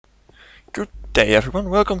Good day everyone,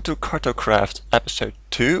 welcome to Kartocraft episode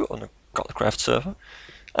 2 on the GodCraft server.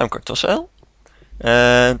 I'm Kartosael,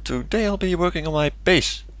 and today I'll be working on my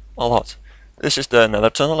base a lot. This is the nether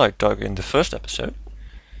tunnel I dug in the first episode.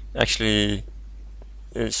 Actually,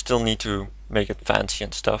 I still need to make it fancy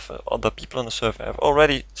and stuff. Other people on the server have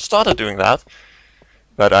already started doing that,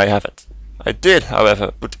 but I haven't. I did,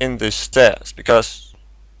 however, put in these stairs because,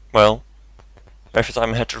 well, every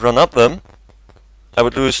time I had to run up them, I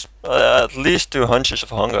would lose at least 2 hunches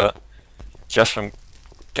of hunger just from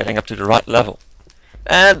getting up to the right level.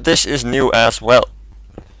 And this is new as well.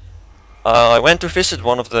 I went to visit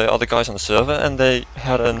one of the other guys on the server and they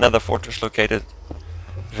had a nether fortress located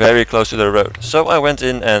very close to the road. So I went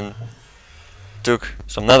in and took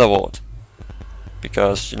some nether wart.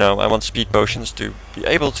 Because, you know, I want speed potions to be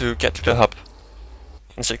able to get to the hub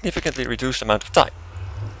in a significantly reduced amount of time.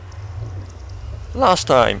 Last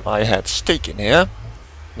time I had steak in here.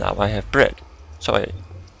 Now I have bread. So I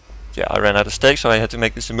ran out of steak, so I had to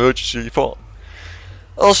make this emergency farm.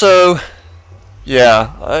 Also,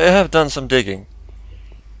 yeah, I have done some digging.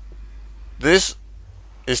 This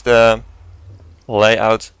is the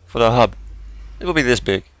layout for the hub. It will be this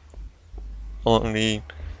big. Only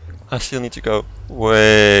I still need to go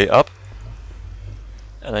way up.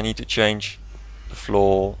 And I need to change the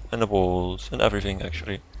floor and the walls and everything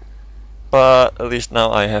actually. But at least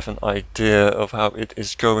now I have an idea of how it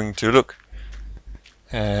is going to look.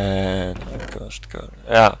 And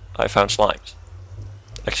I found slimes.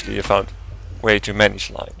 Actually, I found way too many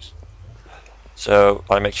slimes. So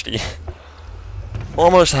I'm actually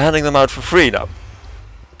almost handing them out for free now.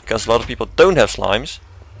 Because a lot of people don't have slimes.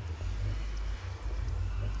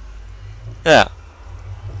 Yeah.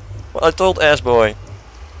 Well, I told Assboy,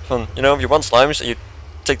 you know, if you want slimes and you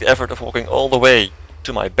take the effort of walking all the way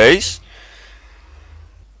to my base,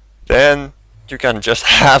 then you can just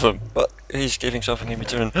have him. But he's giving something in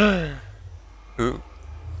return. Ooh.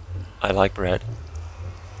 I like bread.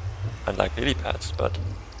 I like lily pads, but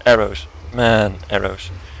arrows. Man, arrows.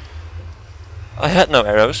 I had no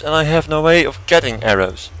arrows and I have no way of getting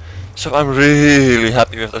arrows. So I'm really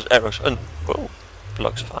happy with those arrows. And, whoa,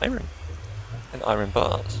 blocks of iron. And iron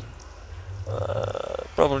bars.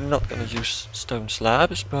 Probably not gonna use stone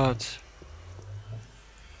slabs, but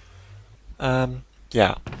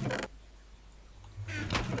yeah.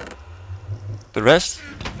 The rest,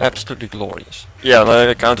 absolutely glorious. Yeah, I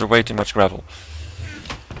encountered way too much gravel.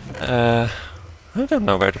 I don't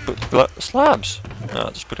know where to put the slabs. No,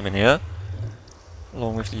 I'll just put them in here.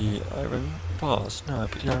 Along with the iron bars. No, I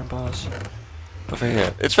put the iron bars over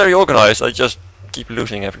here. It's very organized, I just keep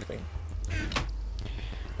losing everything.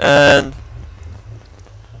 And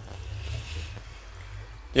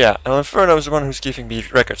yeah, and Inferno is the one who's giving me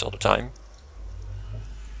records all the time.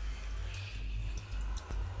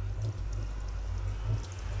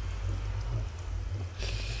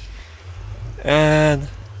 And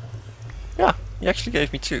yeah, he actually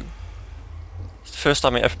gave me 2. It's the first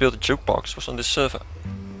time I ever built a jukebox was on this server.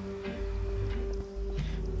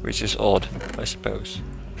 Which is odd, I suppose.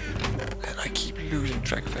 And I keep losing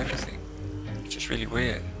track of everything. Which is really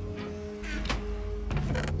weird.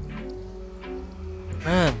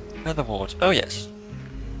 Man, nether wart. Oh yes.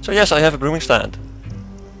 So yes, I have a brewing stand.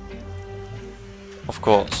 Of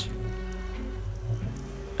course.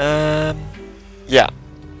 Yeah.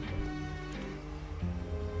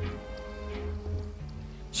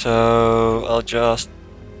 So I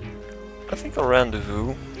think I'll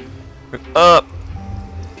rendezvous with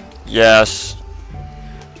yes.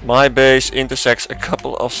 My base intersects a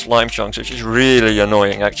couple of slime chunks, which is really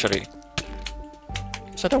annoying actually.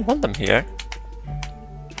 Because I don't want them here.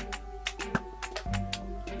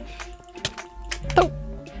 No.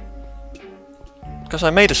 Because I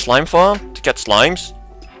made a slime farm to get slimes,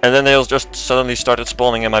 and then they all just suddenly started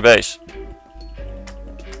spawning in my base.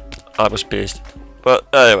 I was pissed. But,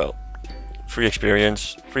 well, free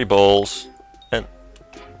experience, free balls, and...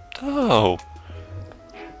 oh!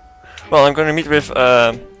 Well, I'm gonna meet with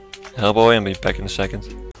Hellboy and be back in a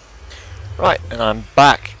second. Right, and I'm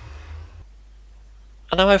back.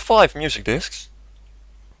 And now I have 5 music discs.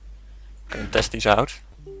 Gonna test these out.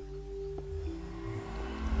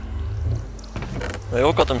 They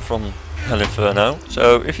all got them from Hell Inferno,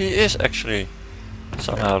 so if he is actually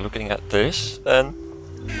somehow looking at this, then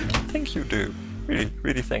thank you, dude.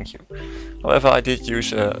 Really thank you. However, I did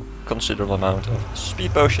use a considerable amount of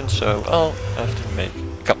speed potions, so I'll have to make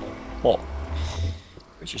a couple more.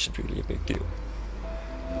 Which isn't really a big deal.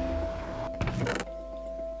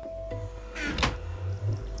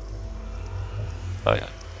 Oh yeah,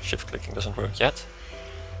 shift clicking doesn't work yet.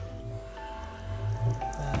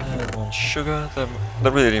 And one and sugar.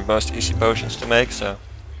 They're really the most easy potions to make, so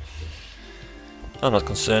I'm not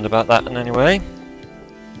concerned about that in any way.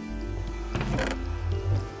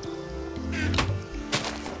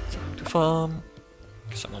 Time to farm,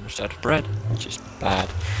 because I'm almost out of bread, which is bad.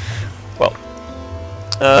 Well,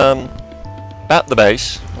 about the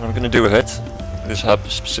base, what I'm going to do with it, this hub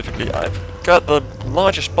specifically, I've got the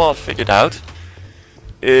largest part figured out.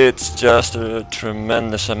 It's just a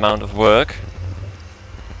tremendous amount of work,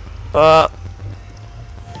 but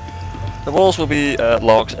the walls will be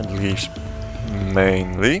logs and leaves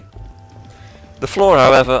mainly. The floor,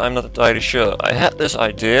 however, I'm not entirely sure. I had this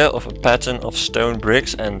idea of a pattern of stone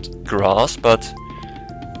bricks and grass, but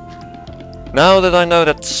now that I know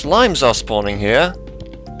that slimes are spawning here,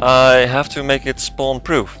 I have to make it spawn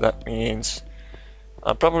proof. That means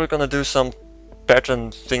I'm probably gonna do some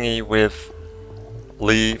pattern thingy with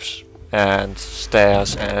leaves and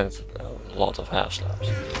stairs and a lot of half slabs.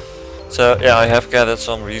 So yeah, I have gathered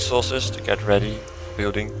some resources to get ready for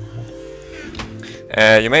building.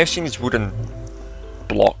 You may have seen these wooden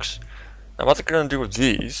blocks. Now what I'm going to do with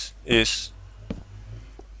these is,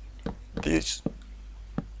 these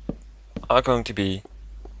are going to be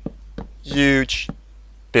huge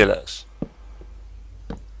pillars.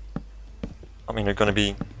 I mean, they're going to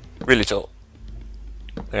be really tall.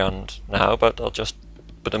 They aren't now, but I'll just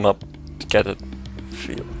put them up to get a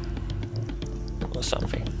feel or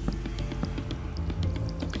something.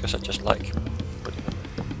 Because I just like putting them.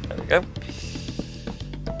 There we go.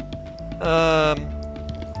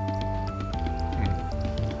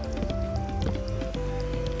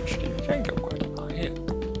 Actually, we can go quite high here.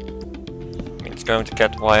 I mean, it's going to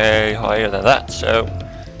get way higher than that, so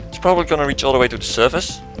it's probably going to reach all the way to the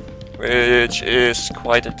surface, which is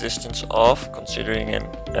quite a distance off, considering him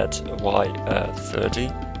at Y30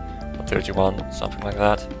 or 31, something like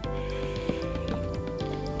that.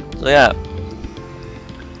 So yeah,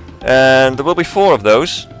 and there will be 4 of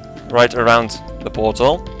those right around the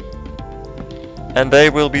portal, and they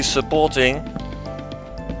will be supporting,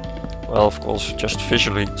 well, of course, just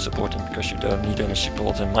visually supporting, because you don't need any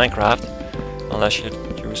support in Minecraft unless you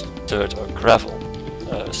use dirt or gravel,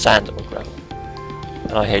 sand or gravel,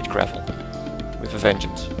 and I hate gravel with a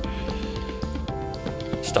vengeance.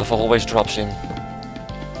 Stuff always drops in.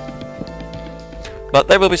 But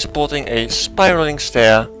they will be supporting a spiraling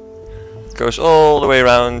stair, goes all the way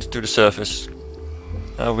around to the surface.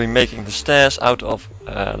 I'll be making the stairs out of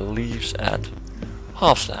leaves and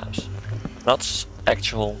half slabs, not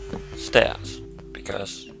actual stairs,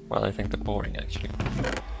 because, well, I think they're boring actually.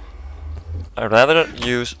 I'd rather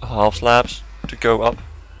use half slabs to go up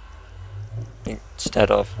instead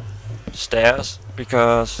of stairs,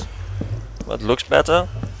 because, well, it looks better,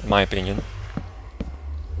 in my opinion,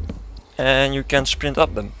 and you can sprint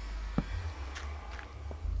up them.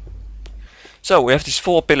 So we have these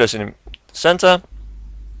 4 pillars in the center,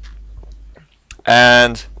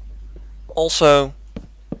 and also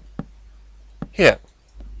here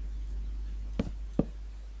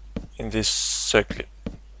in this circular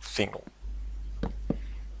thingle.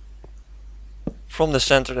 From the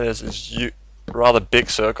center there's this rather big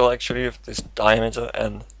circle actually of this diameter,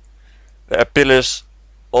 and there are pillars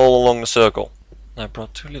all along the circle. I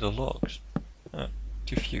brought 2 little logs.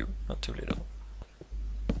 Too few, not too little.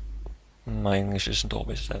 My English isn't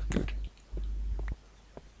always that good.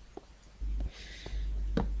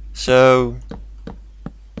 So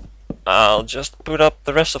I'll just put up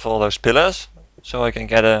the rest of all those pillars so I can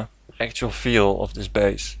get an actual feel of this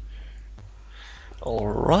base.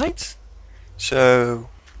 Alright, so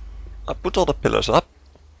I put all the pillars up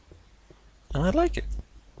and I like it.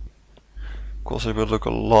 Of course it will look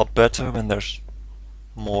a lot better when there's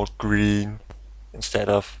more green instead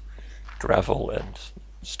of gravel and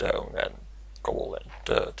stone and coal and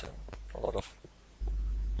dirt and a lot of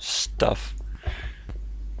stuff.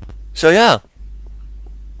 So yeah,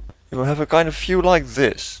 you will have a kind of view like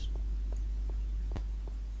this.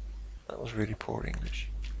 That was really poor English.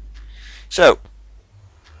 So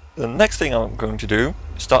the next thing I'm going to do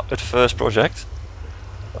is start with the first project.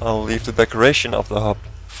 I'll leave the decoration of the hub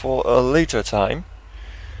for a later time.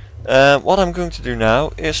 What I'm going to do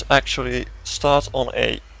now is actually start on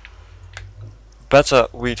a better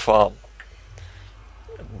wheat farm.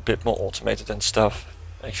 A bit more automated and stuff.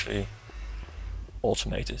 Actually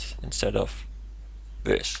automated instead of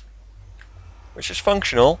this, which is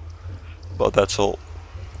functional, but that's all.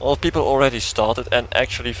 A lot of people already started and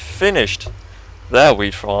actually finished their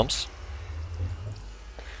wheat farms.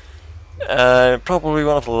 Probably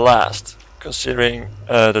one of the last, considering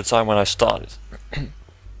the time when I started.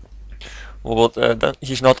 Well,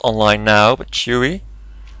 he's not online now, but Chewy,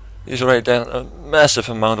 He's already done a massive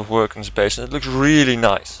amount of work in his base and it looks really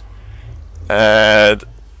nice. And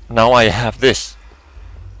now I have this.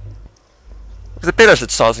 With the pillars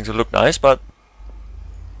it's starting to look nice, but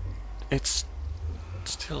it's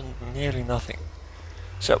still nearly nothing.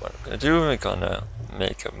 So what I'm gonna do, we're gonna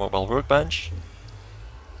make a mobile workbench.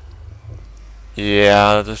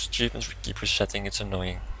 Yeah, those achievements we keep resetting, it's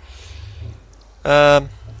annoying. Oh.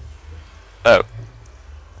 Well,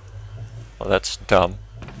 that's dumb.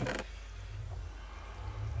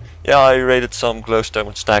 Yeah, I raided some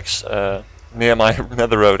glowstone stacks near my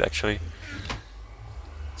nether road actually.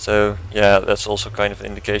 So yeah, that's also kind of an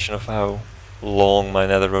indication of how long my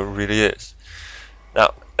nether road really is.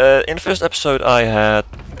 Now, in the first episode I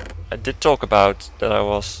did talk about that I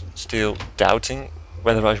was still doubting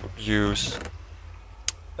whether I would use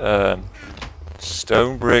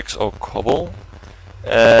stone bricks or cobble,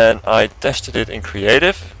 and I tested it in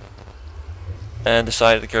creative and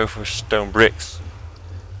decided to go for stone bricks,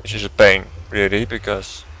 which is a pain really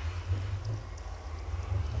because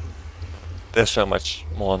they're so much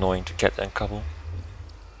more annoying to get than cobble.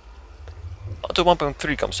 Until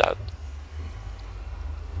 1.3 comes out.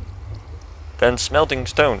 Then smelting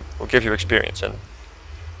stone will give you experience and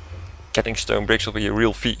getting stone bricks will be a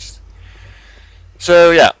real feast.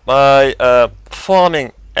 So yeah, my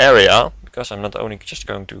farming area, because I'm not only just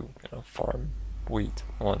going to farm wheat,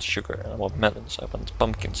 I want sugar, I want melons, I want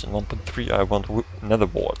pumpkins, and 1.3 I want nether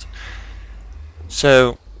wart.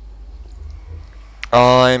 So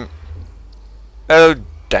I'm... oh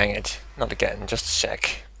dang it, not again, just a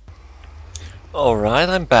sec. Alright,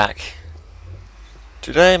 I'm back.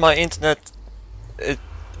 Today my internet, it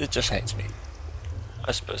just hates me.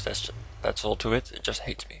 I suppose that's all to it, it just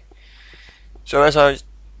hates me. So as I...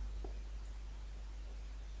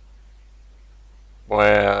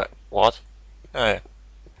 what? Oh yeah.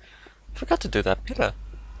 I forgot to do that pillar.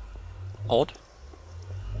 Odd.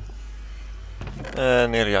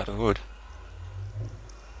 Nearly out of wood.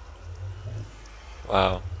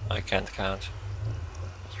 Wow, I can't count.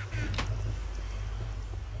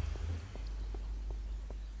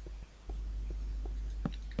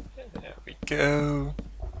 There we go.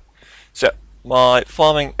 So, my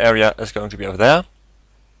farming area is going to be over there.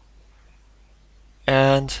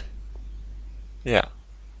 And yeah.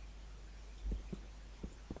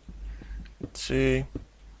 Let's see.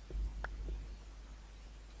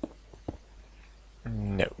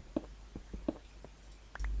 No.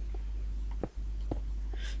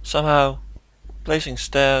 Somehow, placing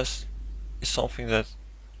stairs is something that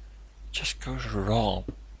just goes wrong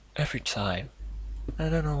every time. I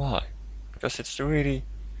don't know why. Because it's really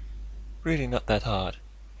not that hard.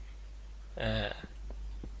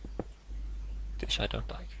 This I don't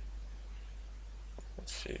like.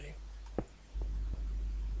 Let's see.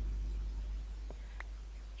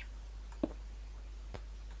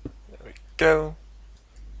 There we go.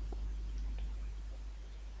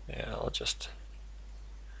 Yeah, I'll just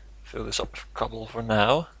fill this up with cobble for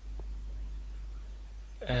now.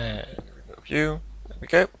 And remove you. There we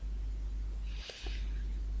go.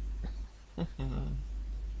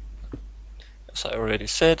 As I already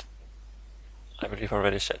said, I believe I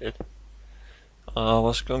already said it, I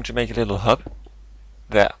was going to make a little hub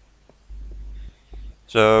there.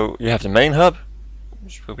 So you have the main hub,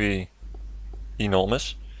 which will be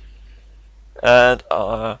enormous, and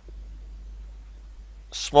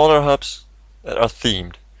smaller hubs that are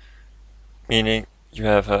themed, meaning you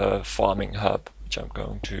have a farming hub, which I'm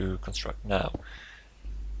going to construct now.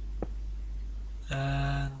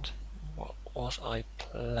 And what was I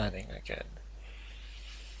planning again?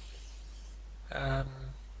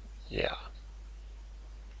 Yeah.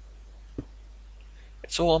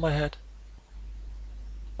 It's all on my head.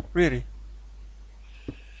 Really.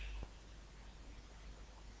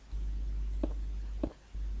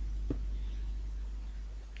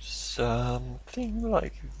 Something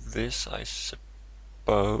like this, I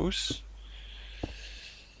suppose.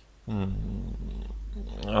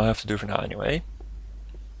 I'll have to do for now anyway.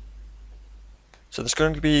 So there's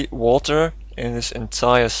going to be water in this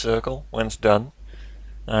entire circle when it's done.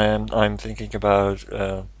 And I'm thinking about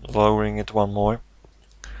lowering it one more.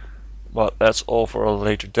 But that's all for a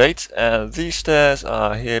later date. And these stairs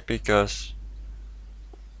are here because,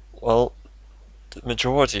 well, the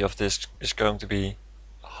majority of this is going to be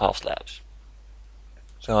half slabs.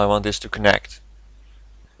 So I want this to connect.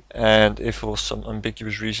 And if for some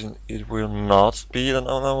ambiguous reason it will not be, then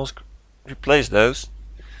I will replace those.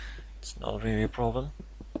 It's not really a problem.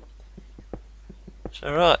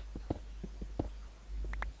 So right.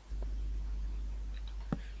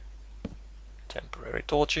 Temporary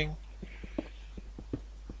torching.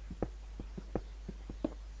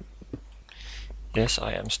 yes,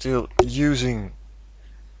 I am still using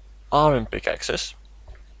iron pickaxes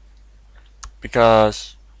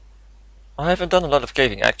because I haven't done a lot of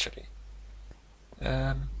caving actually.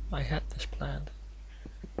 I had this planned.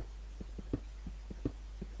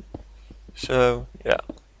 So yeah,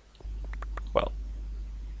 well,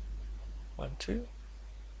 1, 2,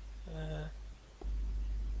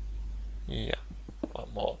 yeah, one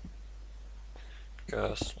more,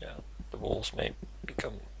 because yeah, the walls may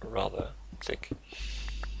become rather thick.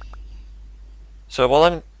 So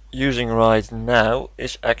what I'm using right now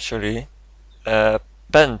is actually a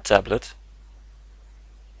pen tablet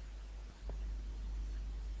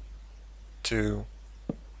to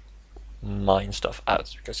mine stuff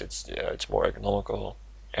out, because it's more ergonomical,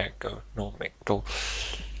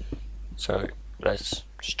 so less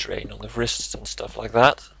strain on the wrists and stuff like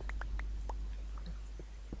that,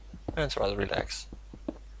 and it's rather relaxed.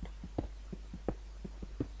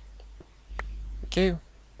 Okay.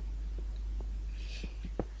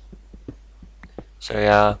 So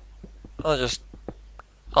yeah,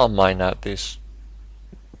 I'll mine out this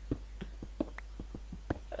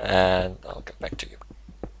and I'll get back to you.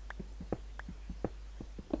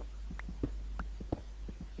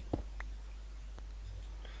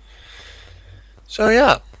 So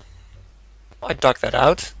yeah, I dug that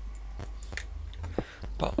out,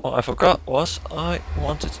 but what I forgot was I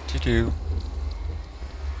wanted to do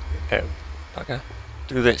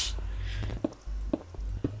do this.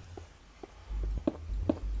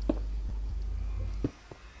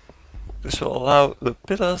 This will allow the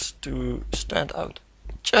pillars to stand out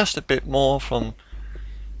just a bit more from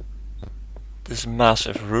this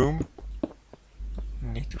massive room.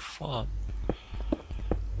 Need to farm.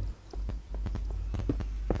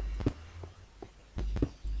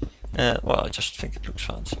 Well, I just think it looks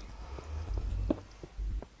fancy.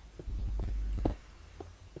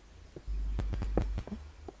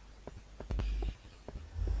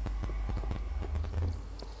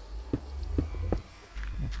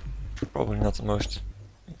 Probably not the most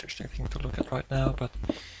interesting thing to look at right now, but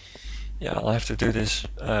yeah, I'll have to do this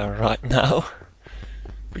right now,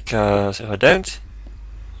 because if I don't,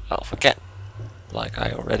 I'll forget, like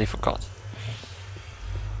I already forgot.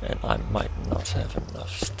 And I might not have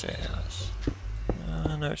enough stairs.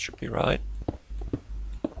 No, it should be right.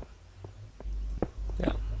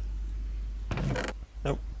 Yeah.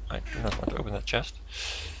 Nope, I do not want to open that chest.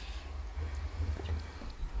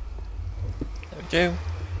 There we go.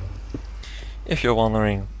 If you're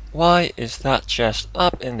wondering, why is that chest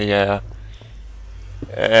up in the air?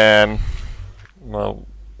 Well,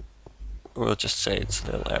 we'll just say it's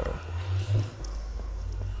a little error.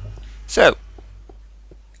 So,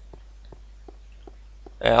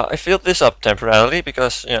 I filled this up temporarily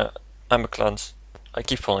because, I'm a klutz. I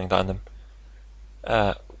keep falling down them.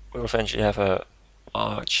 We'll eventually have a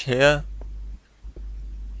arch here,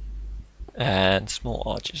 and small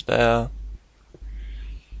arches there.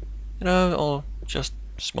 All just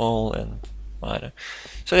small and minor.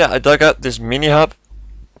 So yeah, I dug out this mini hub,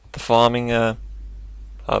 the farming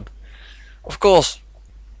hub. Of course,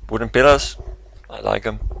 wooden pillars. I like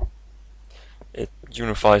them. It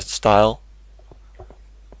unifies the style.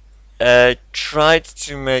 I tried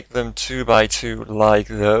to make them 2 by 2 like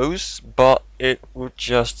those, but it would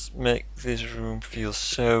just make this room feel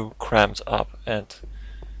so cramped up and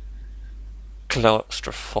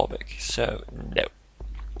claustrophobic, so no.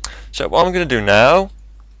 So what I'm going to do now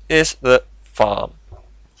is the farm,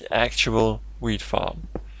 the actual wheat farm.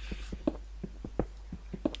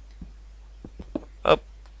 Oh,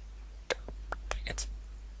 dang it.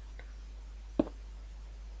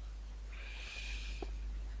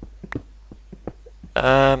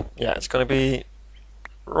 Yeah, it's going to be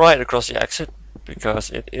right across the exit, because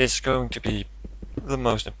it is going to be the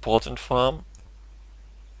most important farm,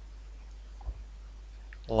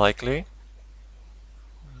 likely.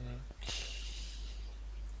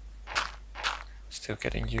 Still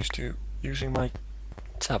getting used to using my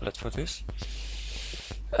tablet for this.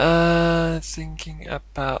 Thinking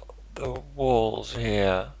about the walls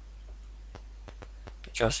here,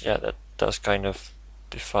 because yeah, that does kind of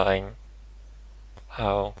define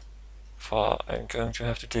how far I'm going to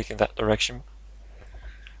have to dig in that direction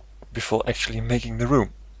before actually making the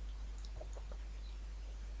room.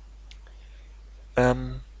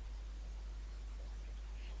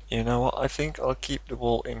 You know what, I think I'll keep the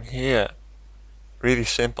wall in here really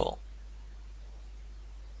simple,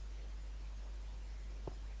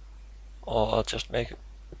 or I'll just make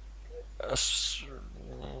a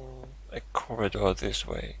corridor this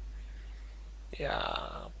way. Yeah,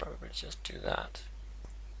 I'll probably just do that.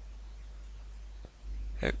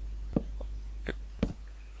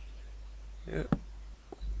 Yep.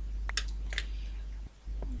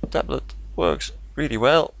 tablet works really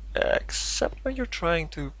well, except when you're trying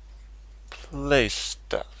to place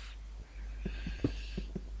stuff.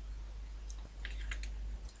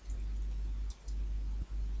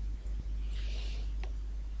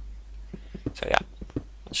 So yeah, I'm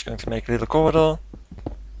just going to make a little corridor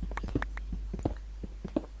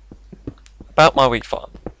about my wheat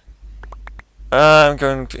farm. I'm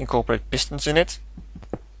going to incorporate pistons in it.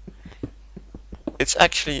 It's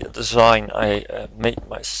actually a design I made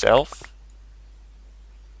myself.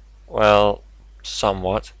 Well,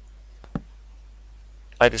 somewhat.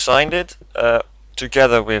 I designed it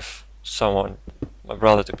together with someone, my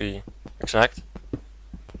brother to be exact.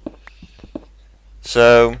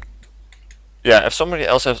 So yeah, if somebody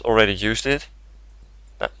else has already used it,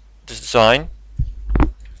 this design,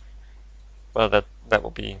 well, that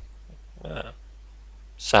will be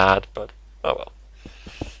sad, but oh well.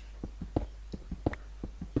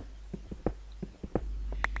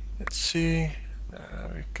 Let's see,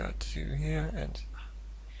 we got to here and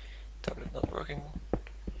tablet not working,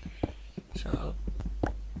 so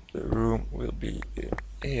the room will be in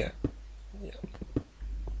here. Yeah.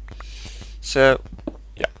 So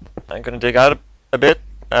yeah, I'm gonna dig out a bit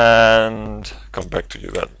and come back to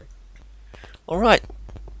you then. Alright,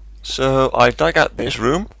 so I dug out this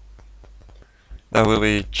room. There will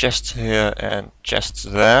be chests here and chests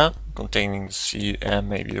there, containing the seed and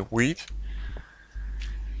maybe the wheat.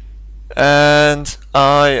 And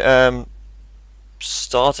I am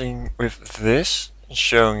starting with this,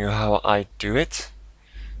 showing you how I do it.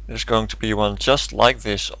 There's going to be one just like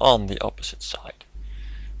this on the opposite side.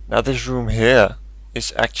 Now this room here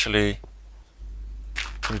is actually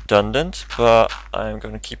redundant, but I'm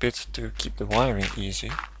going to keep it to keep the wiring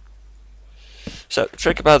easy. So the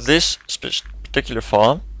trick about this particular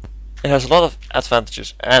farm, it has a lot of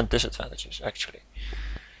advantages and disadvantages actually.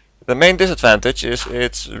 The main disadvantage is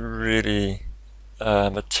it's really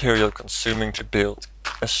material consuming to build,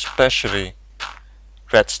 especially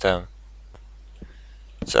redstone.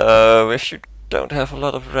 So if you don't have a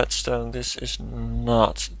lot of redstone, this is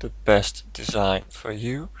not the best design for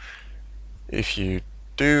you. If you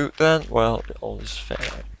do, then well, all is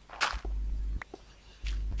fair.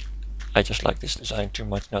 I just like this design too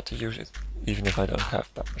much not to use it, even if I don't have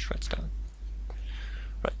that much redstone.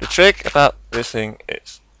 Right, the trick about this thing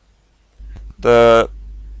is the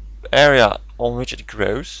area on which it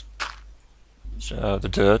grows, so the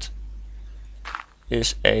dirt,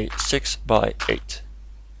 is a 6 by 8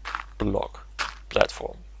 block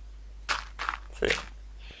platform thing.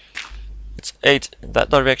 It's 8 in that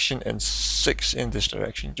direction and 6 in this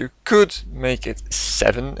direction. You could make it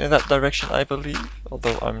 7 in that direction, I believe,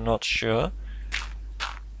 although I'm not sure.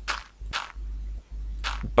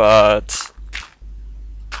 But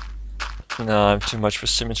no, I'm too much for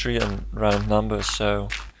symmetry and round numbers, so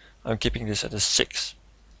I'm keeping this at a 6.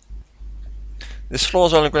 This floor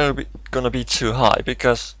is only going to be too high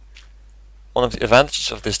because one of the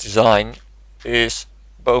advantages of this design is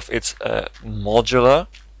both its modularness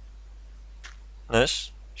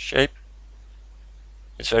shape.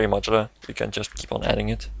 It's very modular, you can just keep on adding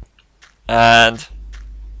it, and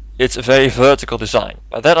it's a very vertical design.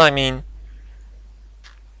 By that I mean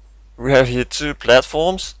we have here 2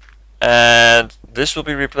 platforms, and this will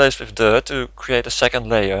be replaced with dirt to create a second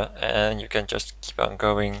layer, and you can just keep on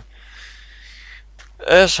going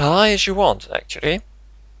as high as you want actually.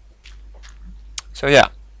 So yeah,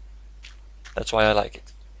 that's why I like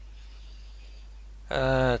it.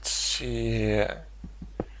 Let's see here.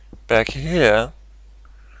 Back here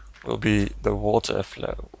will be the water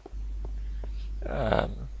flow. Yeah,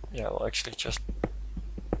 we'll actually just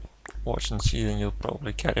watch and see and you'll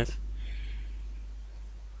probably get it.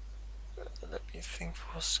 Let me think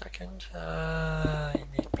for a second. You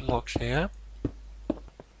need blocks here.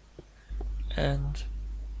 And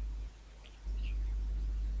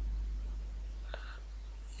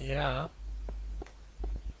yeah.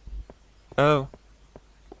 Oh,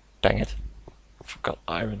 dang it. Forgot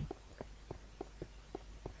iron.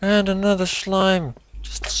 And another slime.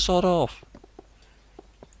 Just sod off.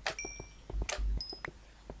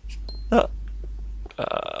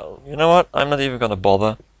 You know what? I'm not even gonna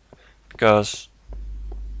bother because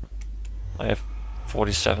I have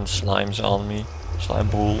 47 slimes on me, slime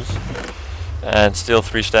balls, and still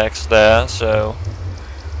 3 stacks there, so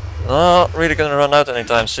not really gonna run out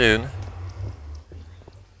anytime soon.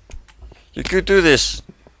 You could do this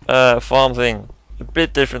farm thing a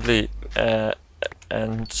bit differently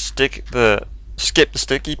and skip the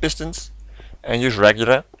sticky pistons and use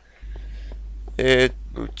regular. It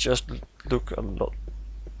would just look a lot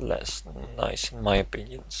less nice in my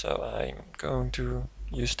opinion, so I'm going to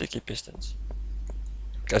use sticky pistons.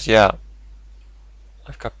 Because yeah,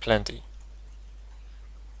 I've got plenty.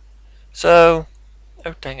 So,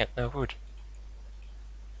 oh dang it, no wood.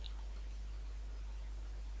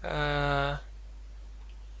 No,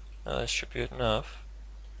 that should be enough.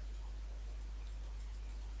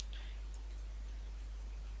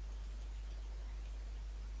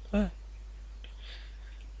 Um,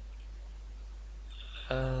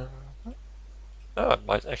 oh, I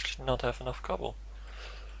might actually not have enough cobble.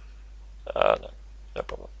 No, no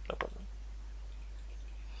problem, no problem.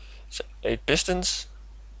 So 8 pistons,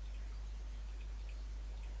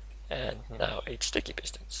 and now 8 sticky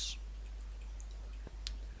pistons.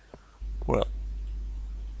 Well,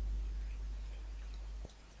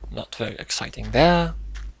 not very exciting there.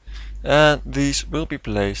 And these will be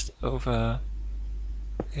placed over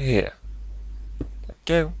here. There we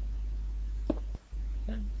go.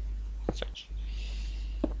 And such.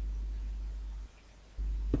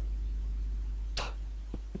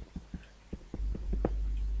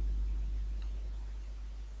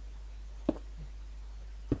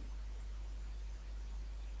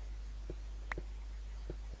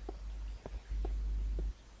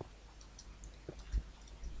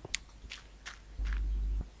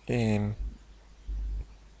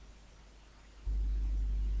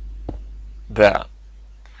 There.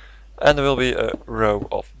 And there will be a row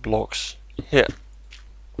of blocks here.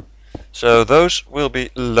 So those will be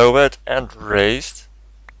lowered and raised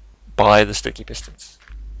by the sticky pistons.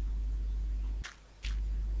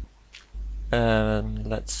 And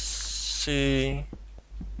let's see.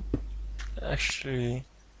 Actually,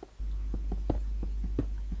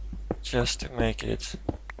 just to make it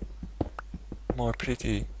more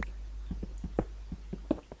pretty,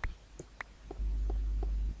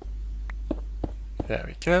 there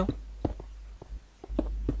we go.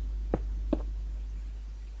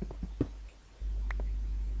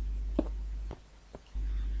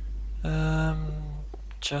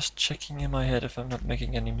 Just checking in my head if I'm not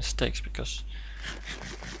making any mistakes, because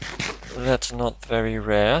that's not very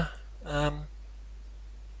rare. That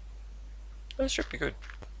should be good.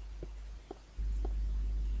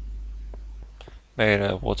 Made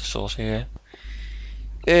a water source here.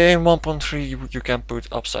 In 1.3 you can put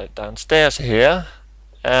upside down stairs here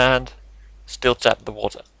and still tap the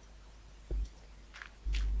water.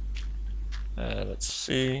 Let's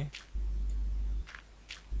see.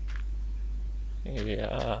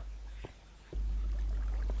 Yeah.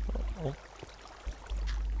 Oh.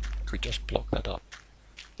 Could just block that up.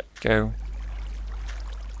 There we go.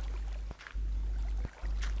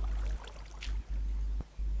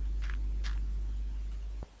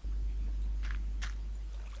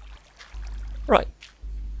 Right.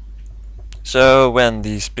 So when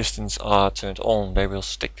these pistons are turned on, they will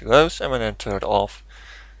stick to those, and when they're turned off,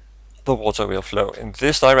 the water will flow in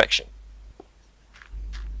this direction.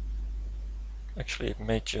 Actually, it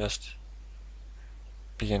may just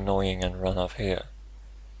be annoying and run off here.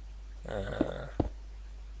 Yeah,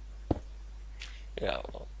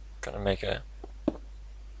 well, I'm gonna make a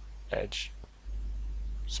edge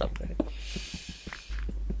someday.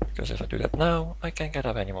 Because if I do that now, I can't get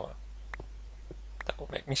up anymore. That will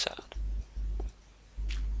make me sad.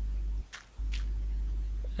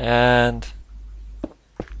 And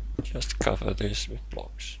just cover this with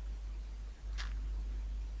blocks.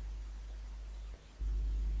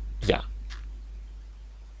 Yeah.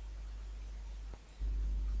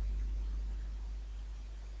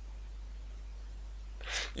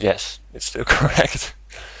 Yes, it's still correct.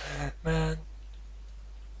 Man.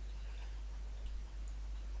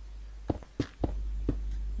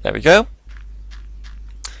 There we go.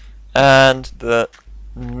 And the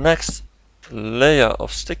next layer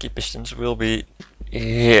of sticky pistons will be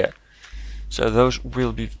here. So those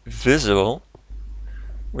will be visible,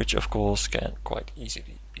 which of course can quite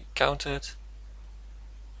easily be counted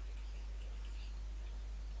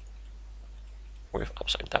with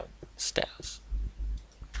upside down stairs.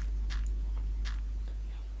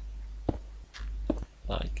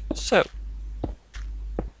 Like so.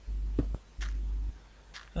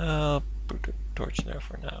 I'll put a torch there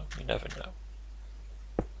for now, you never know.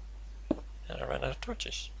 And I ran out of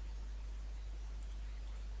torches.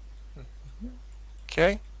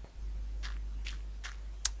 Okay.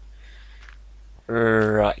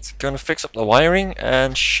 Right, gonna fix up the wiring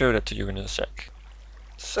and show that to you in a sec.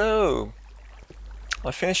 So,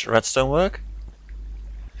 I finished the redstone work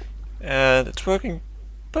and it's working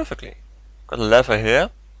perfectly. Got a lever here.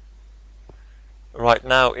 Right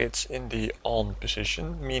now it's in the on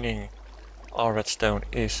position, meaning our redstone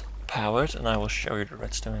is powered, and I will show you the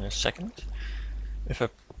redstone in a second. If I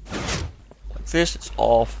like this, it's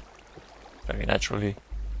off very naturally.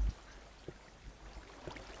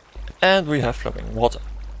 And we have flowing water.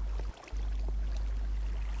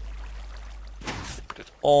 Put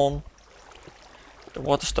it on. The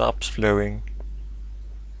water stops flowing.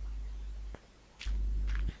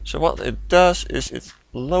 So what it does is it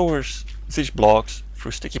lowers these blocks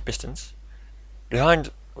through sticky pistons, behind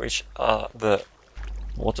which are the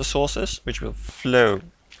water sources, which will flow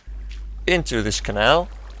into this canal.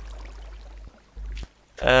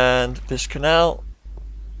 And this canal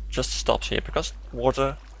just stops here because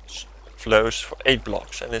water flows for 8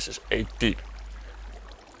 blocks, and this is 8 deep.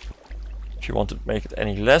 If you want to make it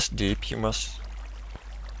any less deep, you must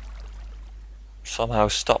somehow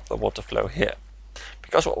stop the water flow here.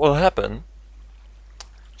 Because what will happen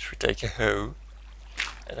is we take a hoe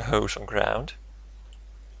and a hose on ground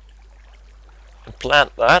and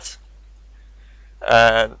plant that,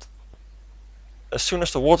 and as soon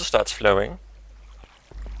as the water starts flowing,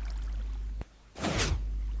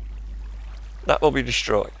 that will be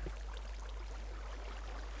destroyed.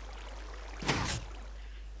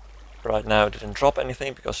 Right now it didn't drop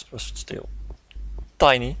anything because it was still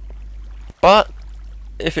tiny, but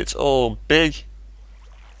if it's all big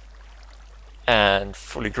and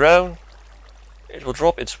fully grown, it will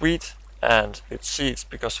drop its wheat and its seeds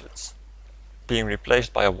because it's being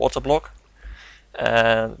replaced by a water block,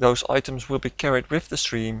 and those items will be carried with the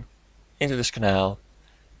stream into this canal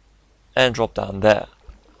and drop down there.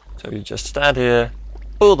 So you just stand here,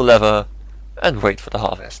 pull the lever and wait for the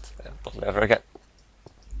harvest, and pull the lever again.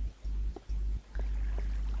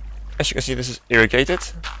 As you can see, this is irrigated.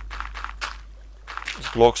 These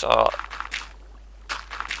blocks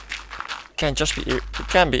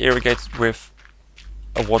can be irrigated with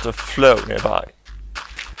a water flow nearby.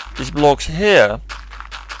 These blocks here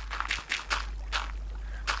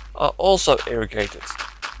are also irrigated,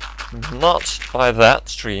 not by that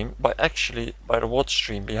stream, but actually by the water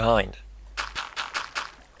stream behind.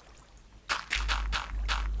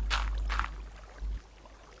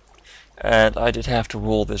 And I did have to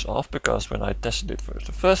wall this off because when I tested it for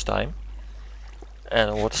the first time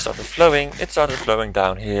and water started flowing, it started flowing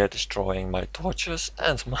down here, destroying my torches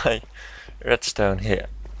and my redstone here,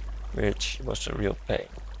 which was a real pain.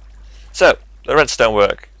 So, the redstone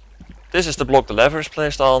work. This is the block the lever is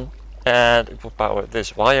placed on, and it will power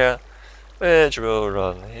this wire, which will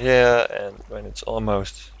run here, and when it's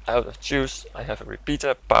almost out of juice, I have a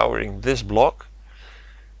repeater powering this block,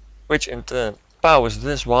 which in turn powers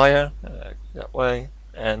this wire that way,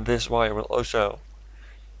 and this wire will also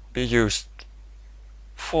be used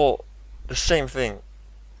for the same thing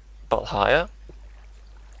but higher.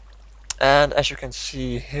 And as you can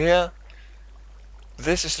see here,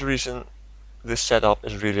 this is the reason this setup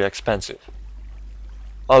is really expensive.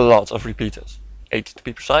 A lot of repeaters, 8 to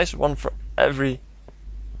be precise, one for every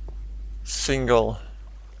single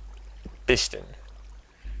piston.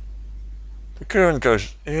 The current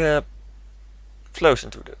goes here, flows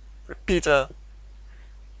into the repeater,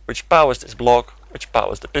 which powers this block, which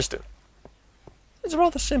powers the piston. It's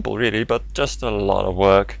rather simple really, but just a lot of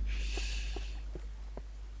work.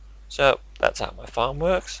 So that's how my farm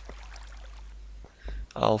works.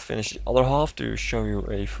 I'll finish the other half to show you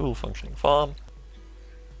a full functioning farm.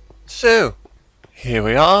 So here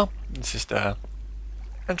we are. This is the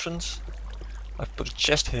entrance. I've put a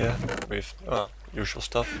chest here with usual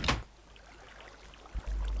stuff.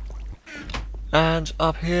 And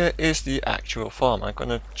up here is the actual farm. I'm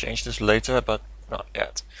gonna change this later, but not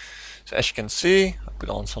yet. So as you can see, I put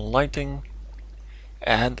on some lighting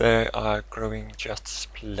and they are growing just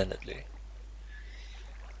splendidly.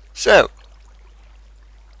 So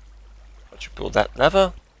once you pull that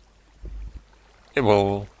lever, it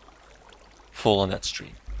will fall on that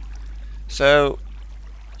stream. So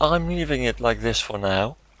I'm leaving it like this for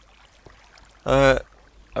now. I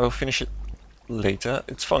will finish it later.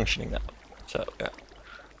 It's functioning now. So yeah,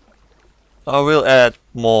 I will add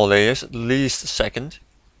more layers, at least a second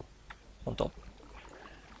on top,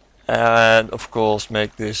 and of course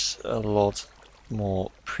make this a lot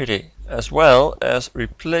more pretty, as well as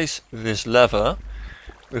replace this lever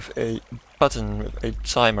with a button with a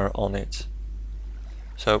timer on it,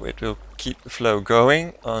 so it will keep the flow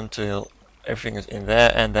going until everything is in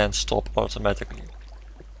there and then stop automatically.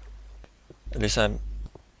 At least I'm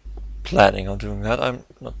planning on doing that. I'm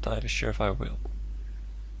not entirely sure if I will.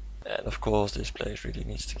 And of course this place really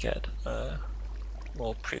needs to get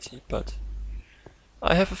more pretty, but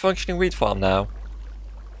I have a functioning wheat farm now.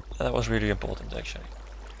 And that was really important actually.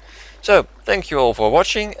 So thank you all for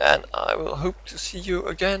watching, and I will hope to see you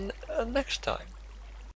again next time.